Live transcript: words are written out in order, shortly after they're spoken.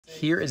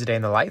Here is a day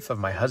in the life of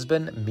my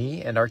husband,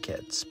 me, and our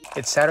kids.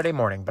 It's Saturday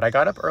morning, but I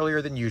got up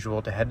earlier than usual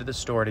to head to the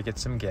store to get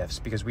some gifts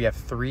because we have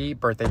 3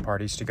 birthday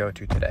parties to go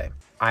to today.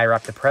 I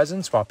wrap the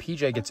presents while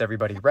PJ gets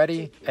everybody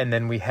ready, and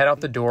then we head out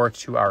the door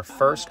to our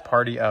first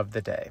party of the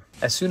day.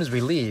 As soon as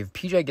we leave,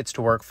 PJ gets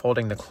to work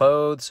folding the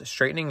clothes,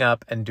 straightening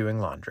up, and doing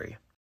laundry.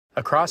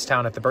 Across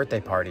town at the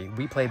birthday party,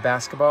 we play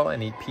basketball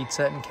and eat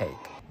pizza and cake.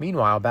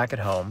 Meanwhile, back at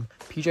home,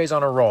 PJ's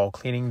on a roll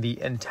cleaning the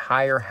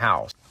entire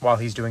house. While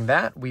he's doing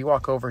that, we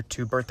walk over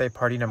to birthday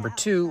party number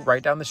 2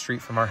 right down the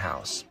street from our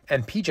house.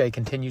 And PJ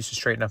continues to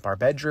straighten up our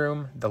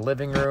bedroom, the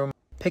living room,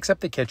 picks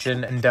up the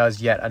kitchen, and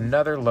does yet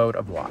another load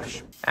of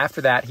wash.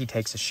 After that, he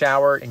takes a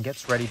shower and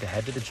gets ready to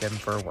head to the gym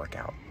for a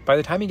workout. By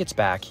the time he gets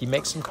back, he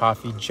makes some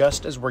coffee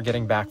just as we're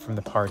getting back from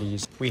the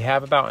parties. We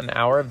have about an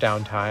hour of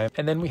downtime,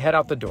 and then we head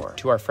out the door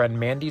to our friend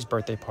Mandy's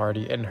birthday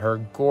party in her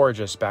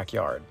gorgeous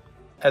backyard.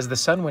 As the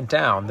sun went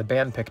down, the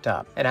band picked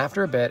up, and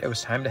after a bit, it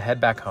was time to head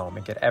back home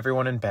and get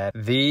everyone in bed.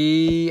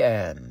 The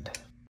end.